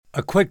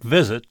A quick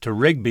visit to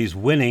Rigby's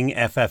winning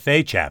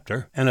FFA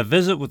chapter, and a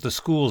visit with the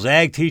school's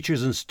ag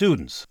teachers and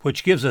students,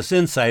 which gives us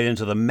insight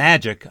into the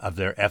magic of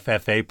their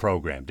FFA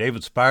program.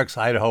 David Sparks,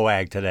 Idaho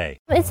Ag Today.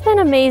 It's been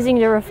amazing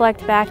to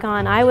reflect back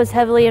on. I was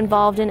heavily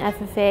involved in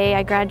FFA.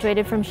 I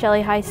graduated from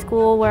Shelley High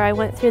School, where I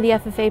went through the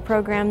FFA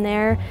program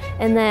there,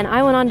 and then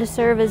I went on to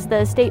serve as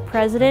the state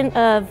president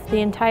of the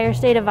entire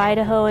state of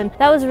Idaho, and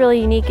that was a really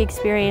unique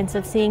experience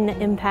of seeing the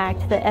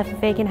impact that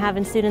FFA can have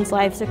in students'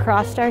 lives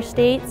across our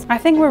states. I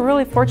think we're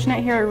really fortunate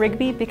here at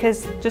Rigby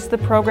because just the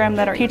program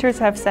that our teachers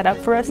have set up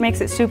for us makes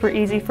it super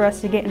easy for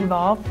us to get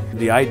involved.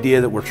 The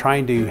idea that we're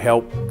trying to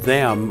help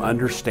them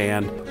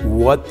understand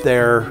what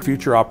their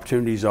future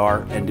opportunities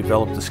are and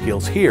develop the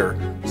skills here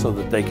so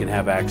that they can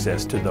have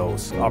access to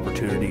those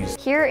opportunities.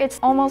 Here it's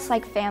almost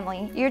like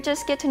family. You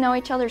just get to know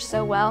each other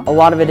so well. A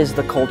lot of it is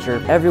the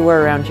culture.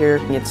 Everywhere around here,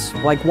 it's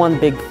like one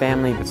big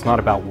family. It's not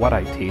about what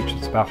I teach,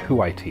 it's about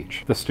who I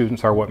teach. The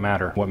students are what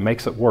matter. What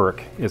makes it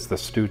work is the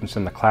students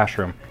in the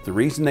classroom. The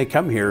reason they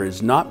come here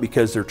is not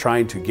because they're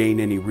trying to gain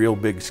any real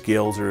big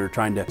skills or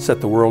trying to set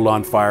the world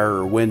on fire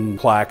or win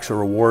plaques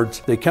or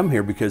awards. They come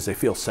here because they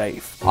feel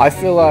safe. I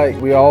feel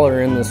like we all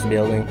are in this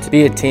building to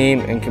be a team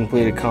and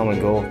complete a common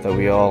goal that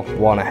we all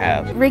want to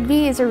have.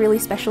 Rigby is a really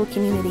special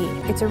community.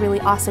 It's a really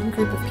awesome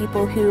group of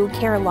people who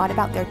care a lot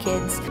about their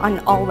kids on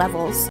all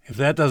levels. If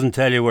that doesn't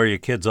tell you where your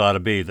kids ought to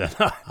be, then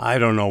I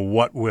don't know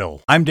what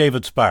will. I'm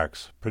David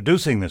Sparks,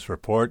 producing this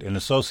report in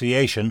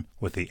association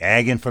with the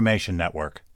Ag Information Network.